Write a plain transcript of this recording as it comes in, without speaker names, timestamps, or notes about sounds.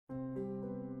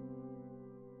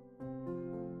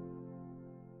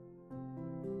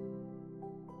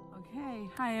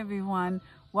Hi everyone,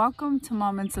 welcome to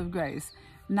Moments of Grace.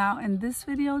 Now in this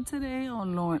video today, oh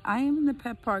Lord, I am in the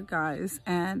pet park, guys,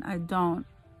 and I don't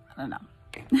know.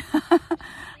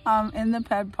 In the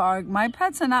pet park. My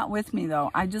pets are not with me though.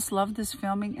 I just love this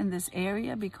filming in this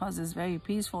area because it's very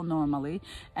peaceful normally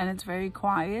and it's very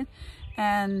quiet,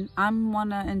 and I'm want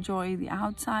to enjoy the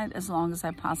outside as long as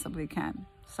I possibly can.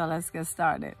 So let's get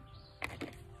started.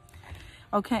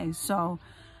 Okay, so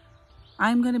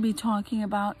I'm going to be talking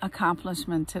about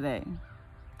accomplishment today.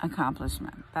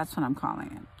 Accomplishment. That's what I'm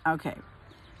calling it. Okay.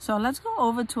 So let's go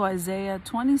over to Isaiah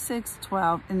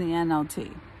 26:12 in the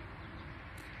NLT.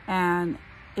 And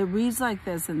it reads like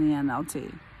this in the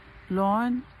NLT.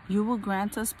 Lord, you will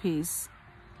grant us peace.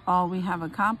 All we have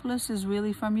accomplished is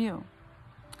really from you.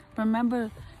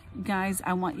 Remember, guys,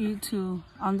 I want you to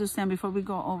understand before we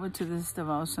go over to this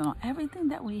devotional, everything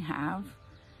that we have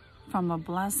from a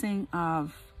blessing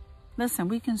of, listen,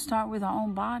 we can start with our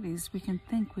own bodies. We can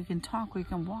think, we can talk, we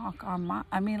can walk.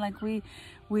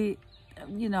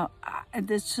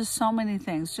 There's just so many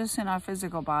things just in our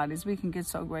physical bodies we can get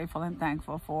so grateful and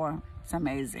thankful for. It's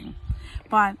amazing.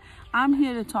 But I'm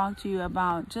here to talk to you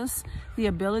about just the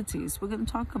abilities. We're going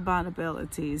to talk about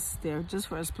abilities there just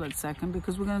for a split second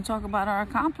because we're going to talk about our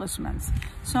accomplishments.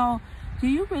 So do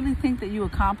you really think that you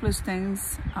accomplish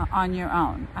things on your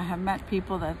own? I have met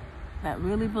people that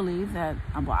really believe that,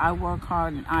 well, I work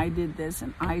hard and I did this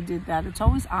and I did that. It's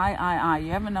always I.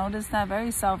 You ever notice that?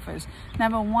 Very selfish.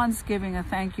 Never once giving a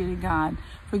thank you to God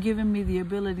for giving me the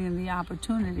ability and the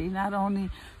opportunity not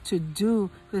only to do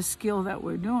the skill that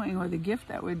we're doing or the gift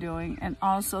that we're doing, and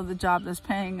also the job that's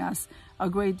paying us a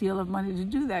great deal of money to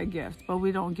do that gift, but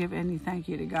we don't give any thank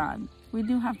you to God. We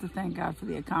do have to thank God for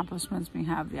the accomplishments we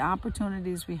have, the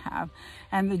opportunities we have,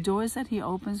 and the doors that He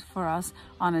opens for us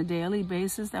on a daily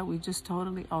basis that we just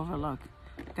totally overlook.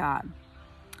 God.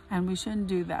 And we shouldn't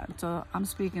do that. So I'm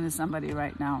speaking to somebody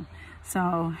right now.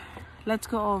 So let's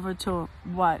go over to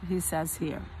what He says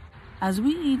here. As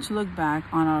we each look back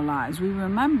on our lives, we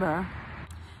remember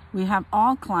we have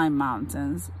all climbed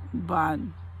mountains, but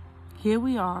here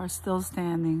we are still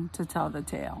standing to tell the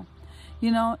tale.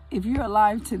 You know, if you're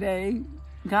alive today,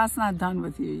 God's not done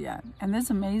with you yet. And there's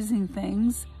amazing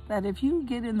things that if you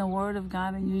get in the Word of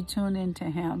God and you tune into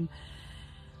Him,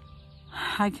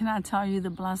 I cannot tell you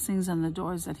the blessings and the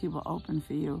doors that He will open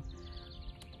for you.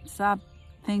 Stop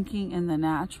thinking in the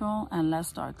natural and let's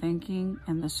start thinking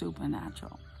in the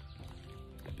supernatural.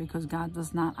 Because God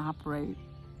does not operate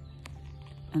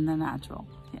in the natural.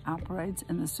 He operates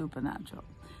in the supernatural.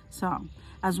 So,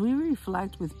 as we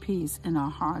reflect with peace in our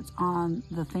hearts on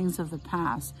the things of the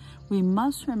past, we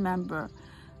must remember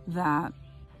that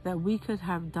we could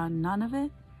have done none of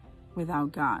it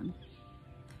without God.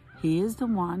 He is the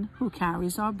one who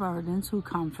carries our burdens, who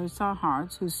comforts our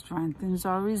hearts, who strengthens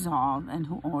our resolve, and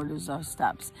who orders our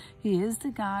steps. He is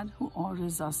the God who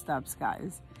orders our steps,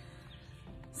 guys.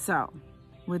 So,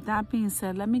 with that being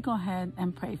said, let me go ahead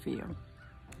and pray for you.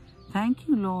 Thank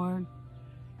you, Lord,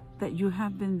 that you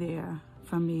have been there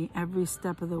for me every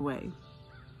step of the way.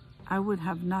 I would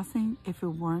have nothing if it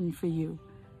weren't for you.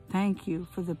 Thank you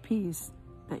for the peace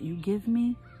that you give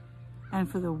me and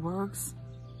for the works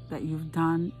that you've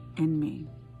done in me.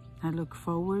 I look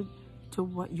forward to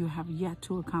what you have yet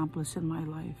to accomplish in my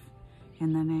life.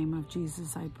 In the name of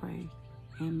Jesus, I pray.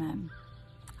 Amen.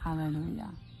 Hallelujah.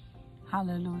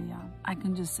 Hallelujah. I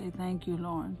can just say thank you,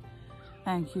 Lord.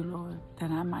 Thank you, Lord,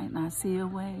 that I might not see a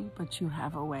way, but you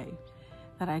have a way.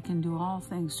 That I can do all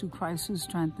things through Christ who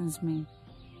strengthens me,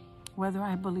 whether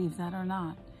I believe that or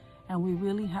not. And we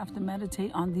really have to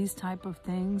meditate on these type of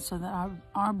things so that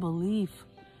our belief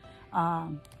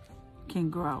can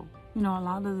grow. You know, a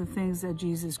lot of the things that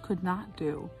Jesus could not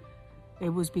do, it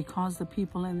was because the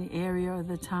people in the area or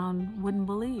the town wouldn't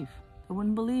believe. They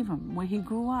wouldn't believe Him where He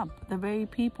grew up. The very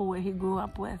people where He grew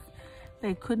up with.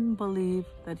 They couldn't believe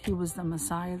that He was the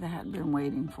Messiah they had been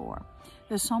waiting for.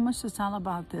 There's so much to tell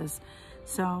about this.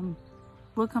 So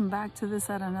we'll come back to this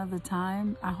at another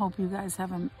time. I hope you guys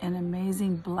have an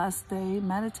amazing, blessed day.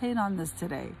 Meditate on this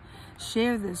today.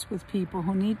 Share this with people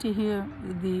who need to hear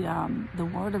the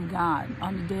Word of God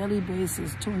on a daily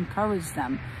basis to encourage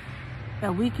them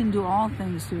that we can do all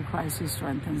things through Christ who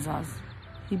strengthens us.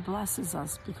 He blesses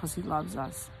us because He loves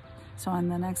us. So in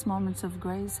the next Moments of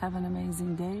Grace, have an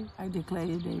amazing day. I declare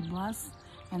your day blessed,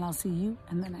 and I'll see you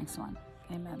in the next one.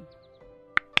 Amen.